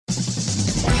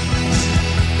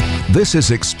This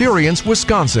is Experience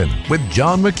Wisconsin with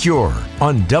John McCure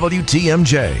on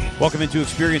WTMJ. Welcome into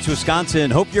Experience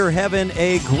Wisconsin. Hope you're having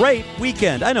a great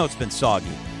weekend. I know it's been soggy.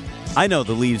 I know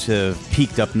the leaves have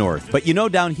peaked up north. But you know,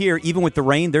 down here, even with the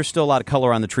rain, there's still a lot of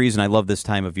color on the trees, and I love this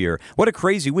time of year. What a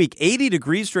crazy week. 80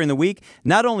 degrees during the week.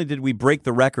 Not only did we break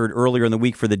the record earlier in the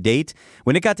week for the date,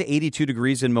 when it got to 82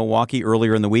 degrees in Milwaukee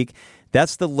earlier in the week,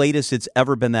 that's the latest it's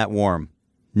ever been that warm.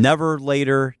 Never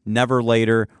later, never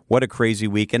later. What a crazy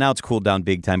week. And now it's cooled down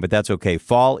big time, but that's okay.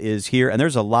 Fall is here, and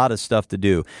there's a lot of stuff to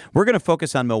do. We're going to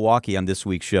focus on Milwaukee on this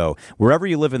week's show. Wherever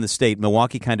you live in the state,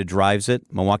 Milwaukee kind of drives it.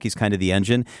 Milwaukee's kind of the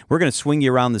engine. We're going to swing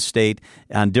you around the state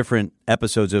on different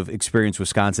episodes of Experience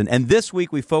Wisconsin. And this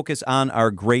week, we focus on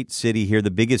our great city here,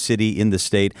 the biggest city in the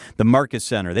state, the Marcus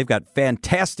Center. They've got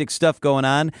fantastic stuff going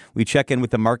on. We check in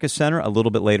with the Marcus Center a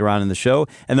little bit later on in the show.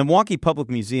 And the Milwaukee Public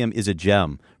Museum is a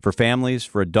gem for families,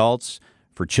 for adults,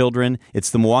 for children.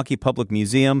 It's the Milwaukee Public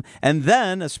Museum. And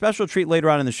then a special treat later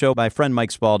on in the show, my friend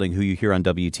Mike Spaulding, who you hear on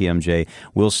WTMJ,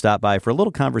 will stop by for a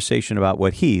little conversation about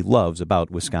what he loves about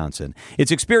Wisconsin.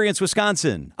 It's Experience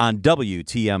Wisconsin on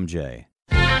WTMJ.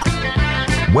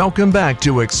 Welcome back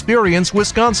to Experience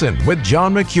Wisconsin with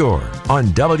John McCure on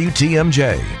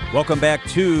WTMJ. Welcome back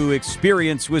to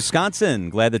Experience Wisconsin.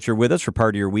 Glad that you're with us for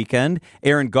part of your weekend.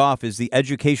 Erin Goff is the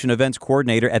Education Events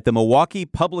Coordinator at the Milwaukee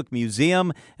Public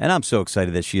Museum, and I'm so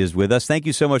excited that she is with us. Thank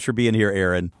you so much for being here,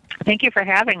 Erin. Thank you for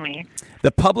having me.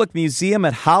 The Public Museum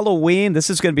at Halloween. This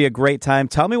is going to be a great time.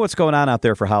 Tell me what's going on out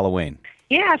there for Halloween.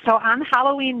 Yeah, so on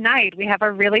Halloween night, we have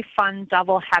a really fun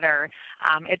doubleheader.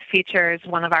 It features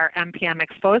one of our MPM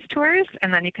Exposed tours,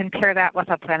 and then you can pair that with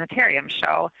a planetarium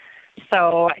show.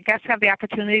 So guests have the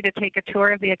opportunity to take a tour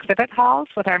of the exhibit halls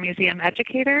with our museum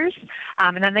educators,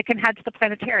 and then they can head to the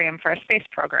planetarium for a space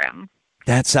program.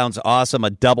 That sounds awesome.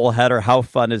 A doubleheader. How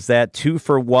fun is that? 2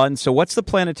 for 1. So what's the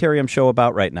planetarium show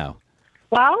about right now?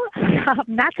 Well,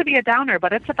 not to be a downer,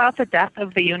 but it's about the death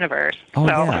of the universe. Oh,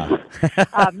 so,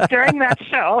 yeah. During that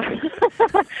show,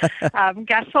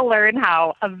 guests will learn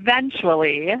how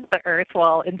eventually the Earth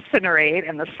will incinerate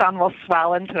and the sun will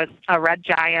swell into a red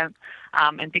giant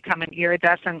and become an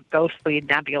iridescent, ghostly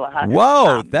nebula.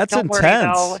 Whoa, that's intense.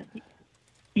 Worry, though.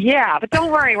 Yeah, but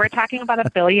don't worry. We're talking about 1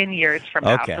 billion years from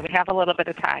now, Okay. so we have a little bit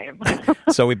of time.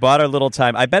 So we bought our little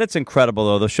time. I bet it's incredible,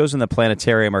 though. Those shows in the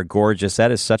planetarium are gorgeous.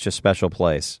 That is such a special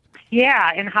place.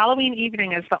 Yeah, and Halloween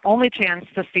evening is the only chance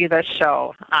to see this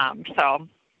show. So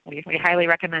we highly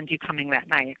recommend you coming that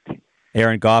night.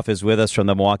 Erin Goff is with us from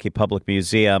the Milwaukee Public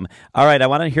Museum. All right, I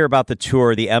want to hear about the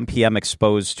tour, the MPM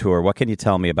Exposed Tour. What can you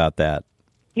tell me about that?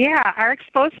 Yeah, our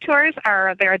exposed tours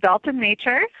they're adult in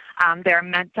nature. They're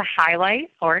meant to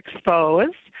highlight or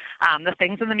expose the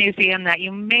things in the museum that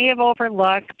you may have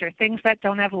overlooked or things that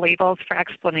don't have labels for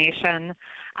explanation.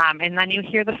 And then you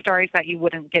hear the stories that you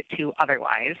wouldn't get to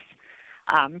otherwise.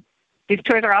 These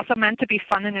tours are also meant to be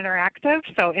fun and interactive.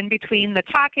 So in between the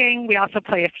talking, we also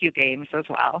play a few games as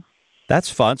well. That's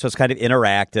fun. So it's kind of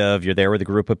interactive. You're there with a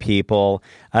group of people.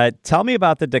 Tell me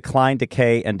about the Decline,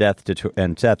 Decay, and Death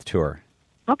Tour.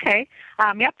 Okay.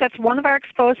 Yep, that's one of our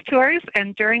exposed tours,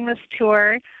 and during this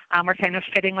tour, we're kind of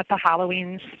fitting with the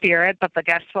Halloween spirit, but the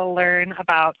guests will learn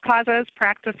about causes,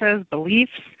 practices,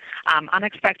 beliefs,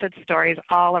 unexpected stories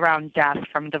all around death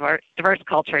from diverse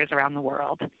cultures around the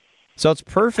world. So it's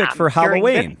perfect for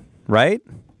Halloween, right?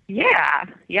 Yeah,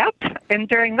 yep. And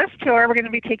during this tour, we're going to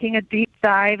be taking a deep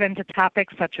dive into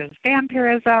topics such as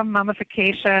vampirism,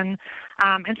 mummification,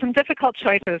 and some difficult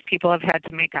choices people have had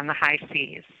to make on the high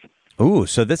seas. Ooh,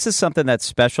 so this is something that's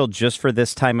special just for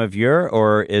this time of year,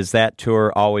 or is that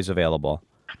tour always available?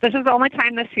 This is the only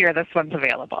time this year this one's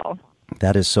available.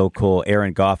 That is so cool.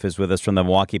 Erin Goff is with us from the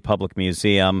Milwaukee Public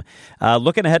Museum.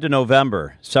 Looking ahead to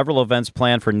November, several events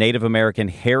planned for Native American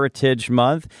Heritage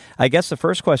Month. I guess the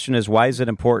first question is, why is it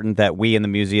important that we in the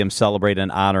museum celebrate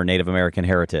and honor Native American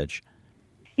heritage?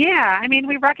 Yeah, I mean,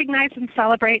 we recognize and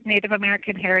celebrate Native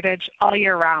American heritage all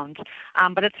year round,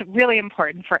 but it's really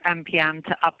important for MPM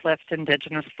to uplift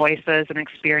Indigenous voices and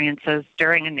experiences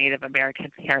during a Native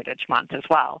American Heritage Month as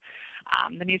well.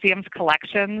 The museum's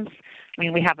collections, I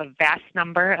mean, we have a vast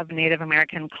number of Native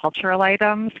American cultural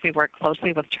items. We work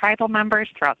closely with tribal members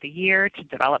throughout the year to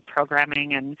develop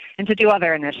programming and to do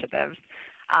other initiatives.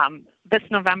 This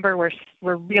November,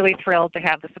 we're really thrilled to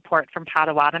have the support from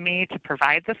Potawatomi to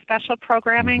provide this special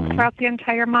programming throughout the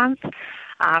entire month.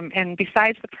 And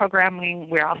besides the programming,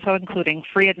 we're also including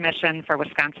free admission for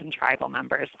Wisconsin tribal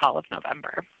members all of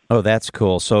November. Oh, that's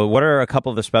cool. So what are a couple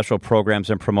of the special programs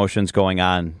and promotions going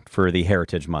on for the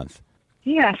Heritage Month?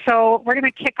 Yeah, so we're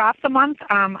going to kick off the month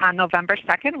on November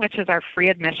 2nd, which is our free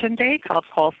admission day called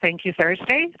Cole's Thank You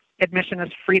Thursday. Admission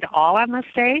is free to all on this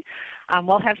day.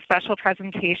 We'll have special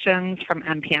presentations from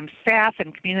MPM staff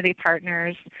and community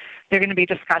partners. They're going to be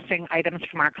discussing items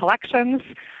from our collections,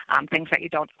 things that you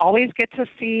don't always get to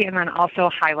see, and then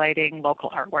also highlighting local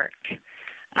artwork.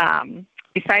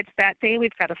 Besides that day,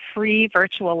 we've got a free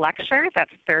virtual lecture.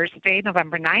 That's Thursday,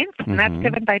 November 9th, and that's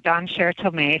given by Dawn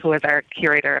Chertomé, who is our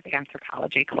curator of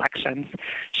anthropology collections.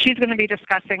 She's going to be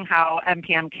discussing how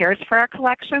MPM cares for our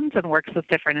collections and works with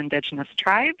different indigenous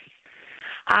tribes.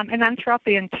 And then throughout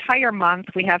the entire month,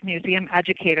 we have museum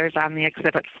educators on the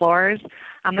exhibit floors.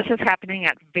 This is happening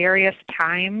at various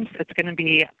times. It's going to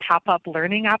be pop-up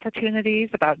learning opportunities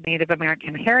about Native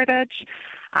American heritage.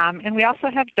 And we also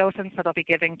have docents that will be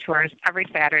giving tours every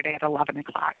Saturday at 11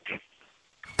 o'clock.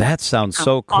 That sounds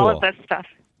so cool. All of this stuff.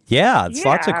 Yeah, it's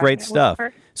lots of great stuff.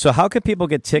 So how can people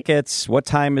get tickets? What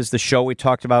time is the show we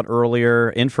talked about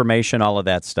earlier? Information, all of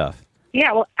that stuff.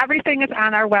 Yeah, well, everything is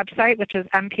on our website, which is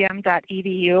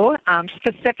mpm.edu.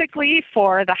 Specifically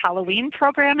for the Halloween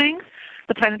programming,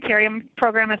 the planetarium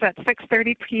program is at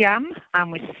 6:30 p.m.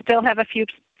 We still have a few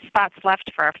spots left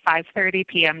for our 5:30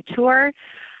 p.m. tour.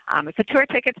 If the tour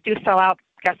tickets do sell out,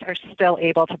 guests are still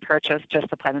able to purchase just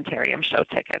the planetarium show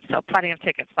tickets. So plenty of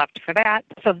tickets left for that.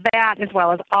 So that, as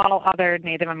well as all other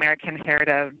Native American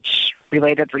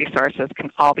heritage-related resources,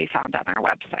 can all be found on our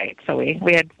website. So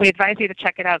we advise you to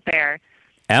check it out there.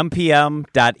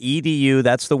 mpm.edu,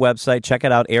 that's the website. Check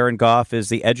it out. Erin Goff is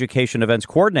the Education Events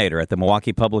Coordinator at the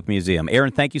Milwaukee Public Museum.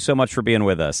 Erin, thank you so much for being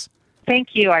with us. Thank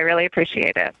you. I really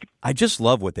appreciate it. I just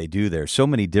love what they do there. So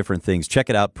many different things.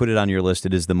 Check it out. Put it on your list.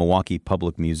 It is the Milwaukee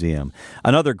Public Museum.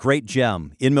 Another great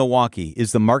gem in Milwaukee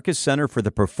is the Marcus Center for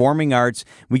the Performing Arts.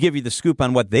 We give you the scoop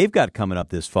on what they've got coming up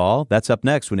this fall. That's up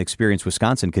next when Experience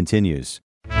Wisconsin continues.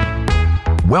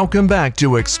 Welcome back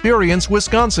to Experience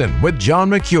Wisconsin with John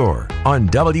McCure on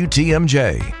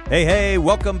WTMJ. Hey,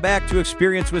 welcome back to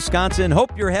Experience Wisconsin.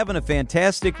 Hope you're having a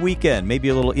fantastic weekend. Maybe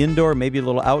a little indoor, maybe a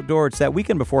little outdoor. It's that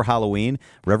weekend before Halloween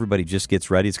where everybody just gets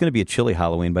ready. It's going to be a chilly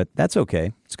Halloween, but that's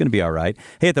okay. It's going to be all right.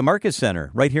 Hey, at the Marcus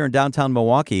Center, right here in downtown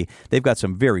Milwaukee, they've got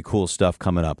some very cool stuff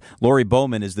coming up. Lori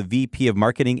Bowman is the VP of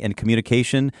Marketing and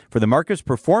Communication for the Marcus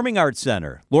Performing Arts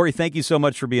Center. Lori, thank you so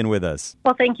much for being with us.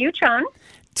 Well, thank you, John.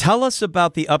 Tell us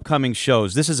about the upcoming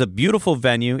shows. This is a beautiful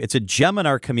venue. It's a gem in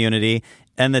our community,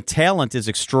 and the talent is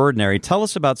extraordinary. Tell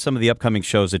us about some of the upcoming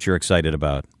shows that you're excited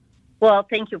about. Well,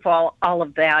 thank you for all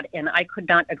of that, and I could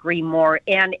not agree more.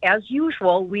 And as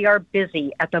usual, we are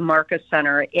busy at the Marcus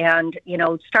Center. And,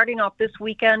 starting off this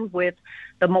weekend with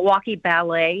the Milwaukee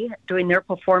Ballet doing their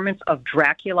performance of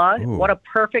Dracula. Ooh. What a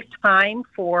perfect time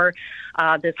for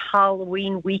this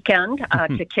Halloween weekend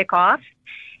to kick off.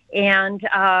 And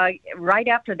right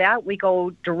after that, we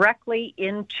go directly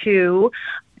into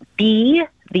the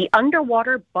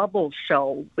Underwater Bubbles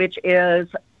Show, which is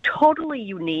totally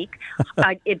unique.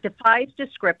 It defies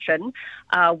description.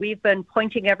 We've been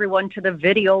pointing everyone to the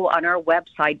video on our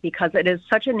website because it is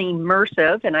such an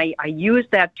immersive, and I use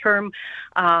that term,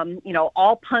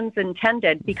 all puns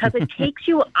intended, because it takes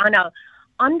you on a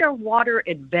underwater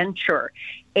adventure.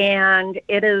 And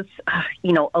it is,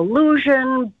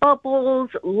 illusion,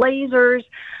 bubbles, lasers,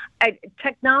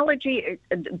 technology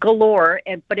galore.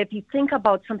 But if you think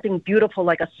about something beautiful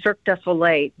like a Cirque du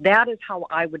Soleil, that is how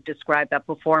I would describe that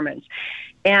performance.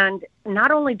 And not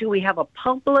only do we have a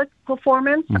public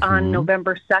performance on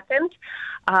November 2nd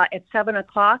at 7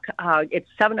 o'clock, it's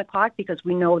 7 o'clock because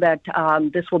we know that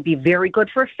this will be very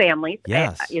good for families.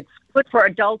 Yes. It's good for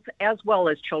adults as well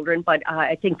as children, but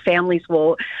I think families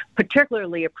will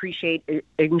particularly appreciate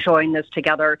enjoying this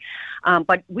together.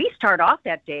 But we start off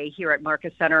that day here at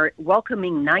Marcus Center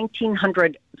welcoming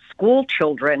 1,900 school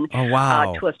children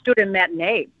to a student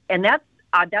matinee. And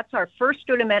that's our first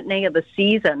student matinee of the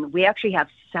season. We actually have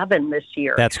 7 this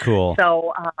year. That's cool.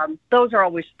 So those are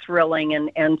always thrilling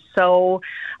and so,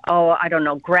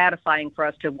 gratifying for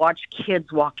us to watch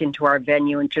kids walk into our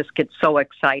venue and just get so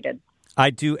excited. I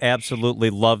do absolutely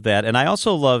love that. And I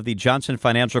also love the Johnson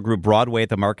Financial Group Broadway at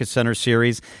the Marcus Center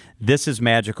series. This is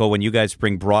magical when you guys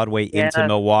bring Broadway into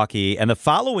Milwaukee. And the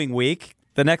following week,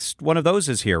 the next one of those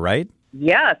is here, right?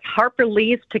 Yes, Harper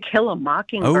Lee's To Kill a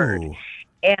Mockingbird. Oh.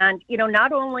 And,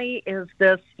 not only is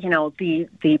this,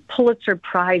 the Pulitzer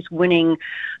Prize winning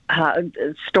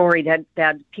story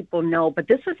that people know, but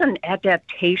this is an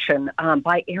adaptation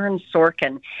by Aaron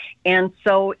Sorkin. And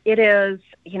so it is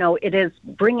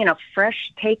bringing a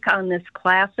fresh take on this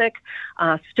classic,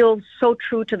 still so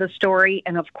true to the story.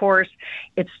 And, of course,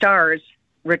 it stars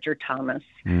Richard Thomas.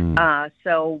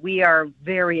 So we are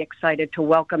very excited to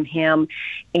welcome him,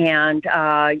 and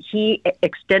he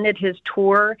extended his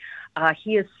tour.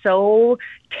 He is so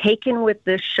taken with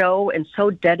this show and so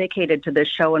dedicated to this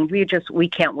show, and we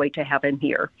can't wait to have him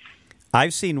here.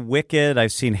 I've seen Wicked,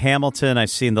 I've seen Hamilton, I've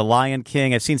seen The Lion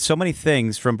King, I've seen so many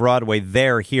things from Broadway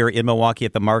here in Milwaukee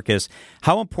at the Marcus.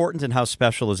 How important and how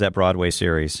special is that Broadway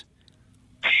series?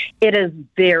 It is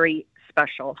very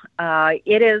special.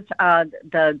 It is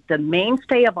the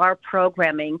mainstay of our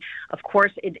programming. Of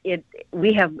course,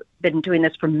 we have been doing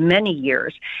this for many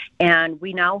years, and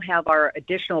we now have our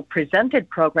additional presented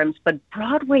programs, but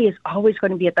Broadway is always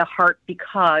going to be at the heart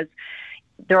because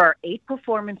there are 8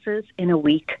 performances in a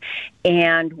week,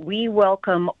 and we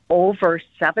welcome over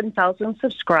 7,000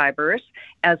 subscribers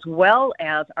as well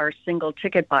as our single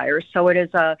ticket buyers. So it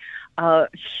is a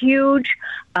huge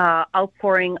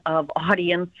outpouring of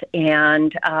audience,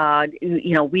 and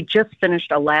we just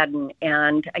finished Aladdin,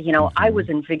 and I was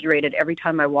invigorated every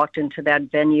time I walked into that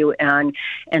venue and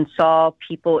saw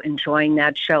people enjoying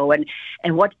that show. And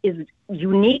what is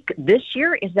unique this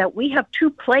year is that we have 2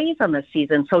 plays on the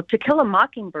season. So To Kill a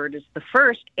Mockingbird is the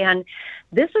first, and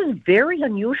this is very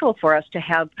unusual for us to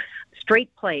have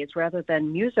straight plays rather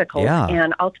than musicals. Yeah.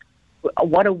 And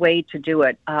what a way to do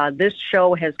it. This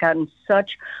show has gotten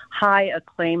such high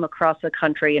acclaim across the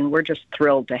country, and we're just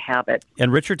thrilled to have it.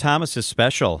 And Richard Thomas is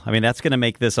special. I mean, that's going to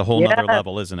make this a whole nother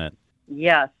level, isn't it?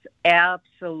 Yes,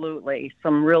 absolutely.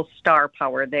 Some real star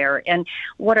power there. And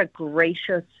what a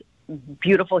gracious,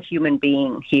 beautiful human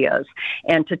being he is.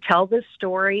 And to tell this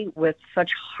story with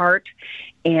such heart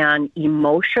and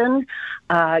emotion,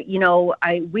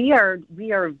 we are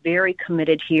very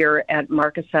committed here at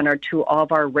Marcus Center to all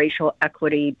of our racial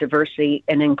equity, diversity,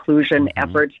 and inclusion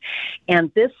efforts.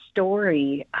 And this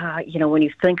story, when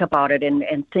you think about it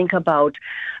and think about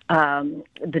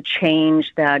the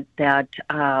change that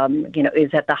is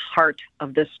at the heart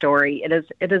of this story, it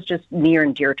is just near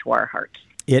and dear to our hearts.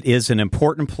 It is an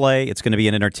important play. It's going to be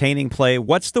an entertaining play.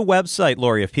 What's the website,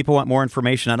 Lori, if people want more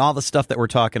information on all the stuff that we're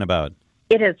talking about?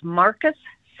 It is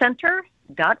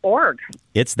marcuscenter.org.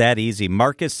 It's that easy.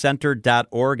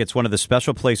 marcuscenter.org. It's one of the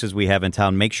special places we have in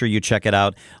town. Make sure you check it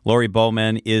out. Lori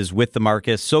Bowman is with the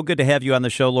Marcus. So good to have you on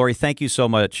the show, Lori. Thank you so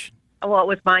much. Well, it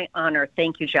was my honor.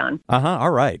 Thank you, John.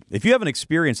 All right. If you haven't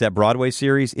experienced that Broadway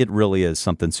series, it really is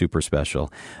something super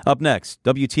special. Up next,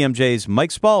 WTMJ's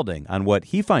Mike Spaulding on what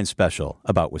he finds special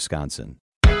about Wisconsin.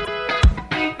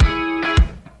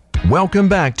 Welcome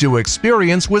back to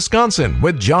Experience Wisconsin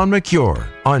with John McCure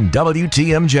on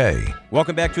WTMJ.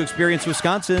 Welcome back to Experience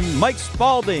Wisconsin. Mike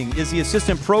Spaulding is the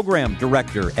Assistant Program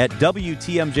Director at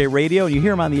WTMJ Radio, and you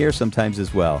hear him on the air sometimes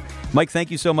as well. Mike,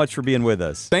 thank you so much for being with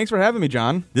us. Thanks for having me,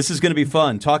 John. This is going to be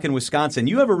fun, talking Wisconsin.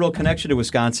 You have a real connection to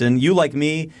Wisconsin. You, like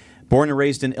me, born and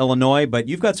raised in Illinois, but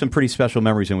you've got some pretty special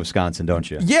memories in Wisconsin, don't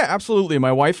you? Yeah, absolutely.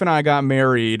 My wife and I got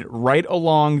married right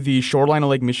along the shoreline of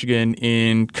Lake Michigan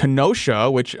in Kenosha,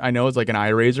 which I know is like an eye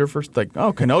raiser for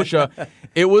Kenosha.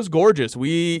 It was gorgeous.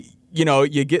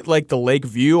 You get like the lake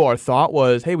view. Our thought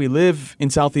was, hey, we live in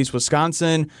southeast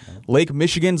Wisconsin. Lake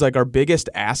Michigan's like our biggest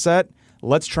asset.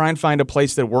 Let's try and find a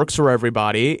place that works for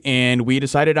everybody. And we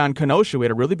decided on Kenosha. We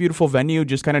had a really beautiful venue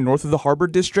just kind of north of the Harbor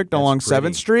District along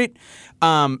 7th Street.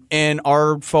 And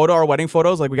our wedding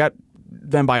photos, like we got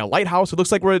them by a lighthouse. It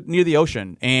looks like we're near the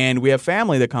ocean. And we have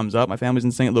family that comes up. My family's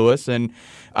in St. Louis, and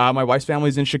my wife's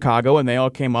family's in Chicago, and they all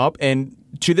came up. And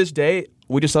to this day,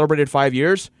 we just celebrated 5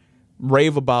 years.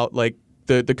 Rave about like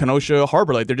the Kenosha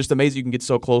Harbor. Like, they're just amazing. You can get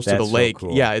so close to the lake. So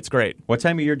cool. Yeah, it's great. What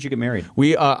time of year did you get married?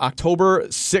 We October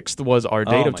 6th was our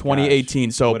date of 2018.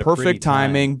 Gosh. So perfect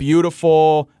timing,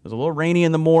 beautiful. It was a little rainy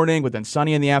in the morning, but then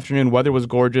sunny in the afternoon. Weather was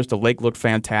gorgeous. The lake looked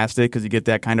fantastic because you get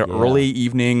that kind of early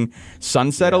evening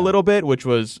sunset a little bit, which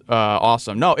was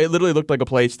awesome. No, it literally looked like a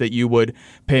place that you would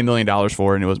pay $1 million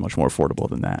for, and it was much more affordable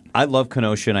than that. I love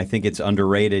Kenosha, and I think it's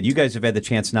underrated. You guys have had the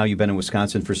chance now, you've been in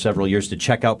Wisconsin for several years, to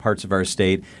check out parts of our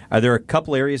state. Are there a couple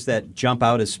areas that jump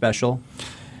out as special?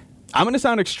 I'm going to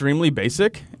sound extremely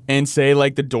basic and say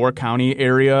like the Door County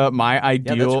area. My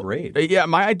ideal,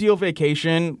 my ideal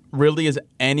vacation really is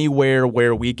anywhere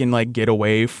where we can like get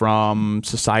away from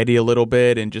society a little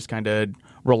bit and just kind of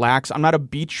relax. I'm not a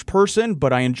beach person,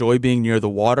 but I enjoy being near the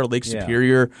water. Lake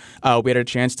Superior, we had a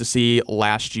chance to see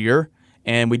last year.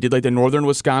 and we did like the northern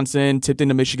Wisconsin, tipped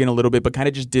into Michigan a little bit, but kind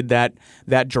of just did that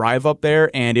drive up there,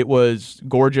 and it was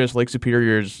gorgeous. Lake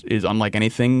Superior is unlike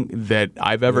anything that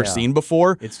I've ever seen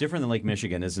before. It's different than Lake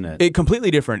Michigan, isn't it? It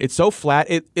completely different. It's so flat.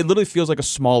 It literally feels like a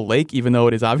small lake, even though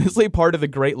it is obviously part of the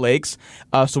Great Lakes.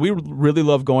 So we really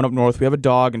love going up north. We have a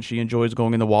dog, and she enjoys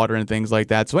going in the water and things like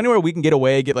that. So anywhere we can get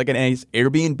away, get like an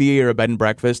Airbnb or a bed and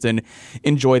breakfast, and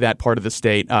enjoy that part of the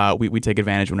state, we take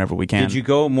advantage whenever we can. Did you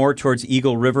go more towards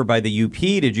Eagle River by the UP?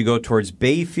 Did you go towards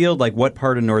Bayfield? Like, what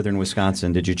part of northern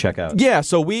Wisconsin did you check out? Yeah,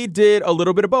 so we did a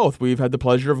little bit of both. We've had the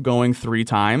pleasure of going 3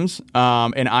 times,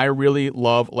 and I really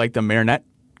love like the Marinette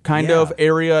kind of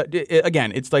area.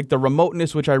 Again, it's like the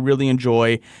remoteness, which I really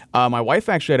enjoy. My wife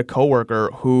actually had a coworker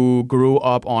who grew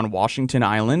up on Washington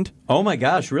Island. Oh my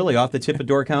gosh, really? Off the tip of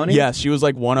Door County? Yes, she was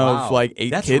like one of like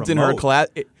 8 kids in her class.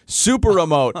 Super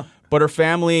remote. But her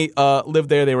family lived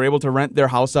there. They were able to rent their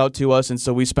house out to us, and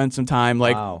so we spent some time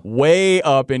like way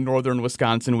up in northern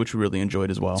Wisconsin, which we really enjoyed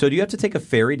as well. So do you have to take a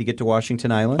ferry to get to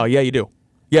Washington Island? Oh, yeah, you do.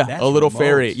 Yeah, That's a little remote.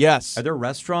 Ferry. Yes. Are there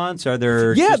restaurants? Are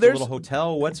there just a little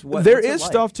hotel? There is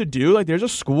stuff to do. Like there's a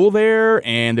school there,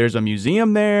 and there's a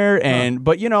museum there, and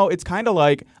but it's kind of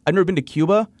like I've never been to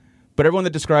Cuba. But everyone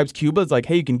that describes Cuba is like,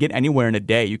 hey, you can get anywhere in a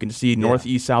day. You can see north,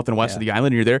 east, south, and west of the island,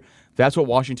 and you're there. That's what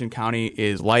Washington County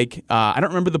is like. I don't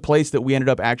remember the place that we ended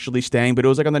up actually staying, but it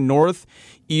was like on the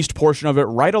northeast portion of it,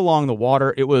 right along the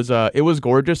water. It was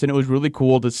gorgeous, and it was really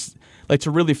cool to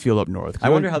really feel up north. I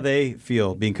wonder how they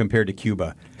feel being compared to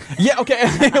Cuba. Yeah, okay,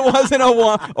 it wasn't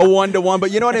a one-to-one,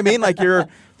 but you know what I mean. Like the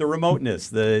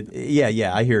remoteness.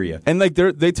 I hear you. And like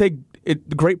they take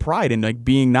great pride in like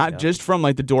being not just from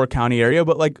like the Door County area,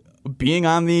 but like being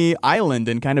on the island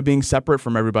and kind of being separate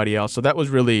from everybody else. So that was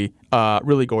really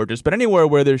gorgeous. But anywhere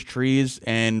where there's trees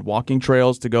and walking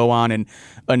trails to go on and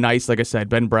a nice, like I said,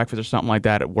 bed and breakfast or something like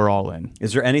that, we're all in.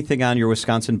 Is there anything on your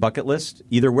Wisconsin bucket list,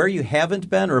 either where you haven't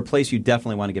been or a place you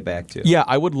definitely want to get back to? Yeah,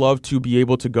 I would love to be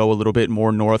able to go a little bit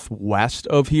more northwest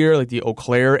of here, like the Eau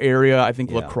Claire area. I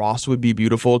think La Crosse would be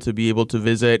beautiful to be able to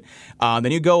visit.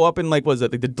 Then you go up in like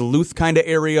the Duluth kind of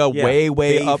area, way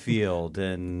up. Bayfield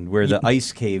and where the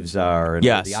ice caves are and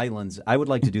where the islands. I would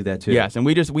like to do that too. Yes, and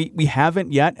we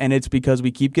haven't yet, and it's because we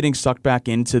keep getting sucked back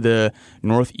into the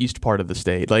northeast part of the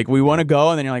state. Like we want to go,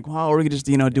 and then you're like, well, we're gonna just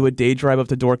do a day drive up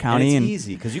to Door County. And it's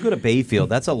easy because you go to Bayfield.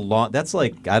 That's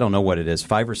like I don't know what it is,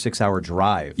 5 or 6 hour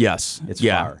drive. Yes, it's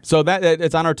far. So that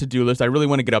it's on our to-do list. I really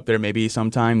want to get up there maybe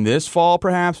sometime this fall,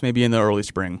 perhaps maybe in the early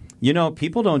spring.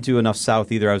 People don't do enough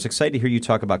south either. I was excited to hear you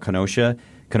talk about Kenosha.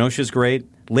 Kenosha's great.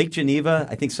 Lake Geneva,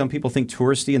 I think some people think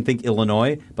touristy and think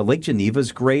Illinois, but Lake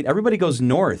Geneva's great. Everybody goes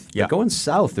north. Yeah. Going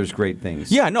south, there's great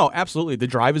things. Yeah, no, absolutely. The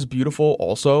drive is beautiful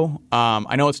also.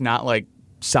 I know it's not like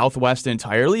southwest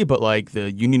entirely, but like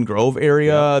the Union Grove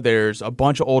area, there's a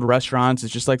bunch of old restaurants.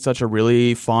 It's just like such a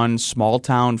really fun small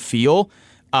town feel.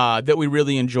 That we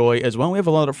really enjoy as well. We have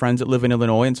a lot of friends that live in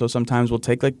Illinois, and so sometimes we'll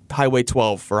take like Highway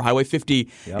 12 or Highway 50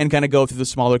 and kind of go through the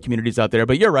smaller communities out there.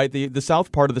 But you're right, the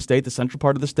south part of the state, the central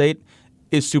part of the state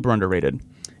is super underrated.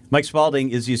 Mike Spaulding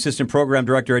is the Assistant Program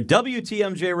Director at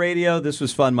WTMJ Radio. This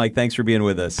was fun, Mike. Thanks for being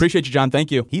with us. Appreciate you, John.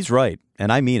 Thank you. He's right,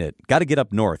 and I mean it. Got to get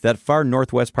up north. That far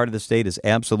northwest part of the state is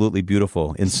absolutely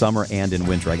beautiful in summer and in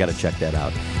winter. I got to check that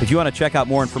out. If you want to check out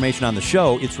more information on the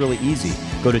show, it's really easy.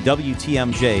 Go to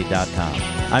WTMJ.com.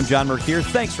 I'm John Mercure.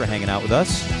 Thanks for hanging out with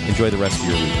us. Enjoy the rest of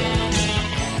your weekend.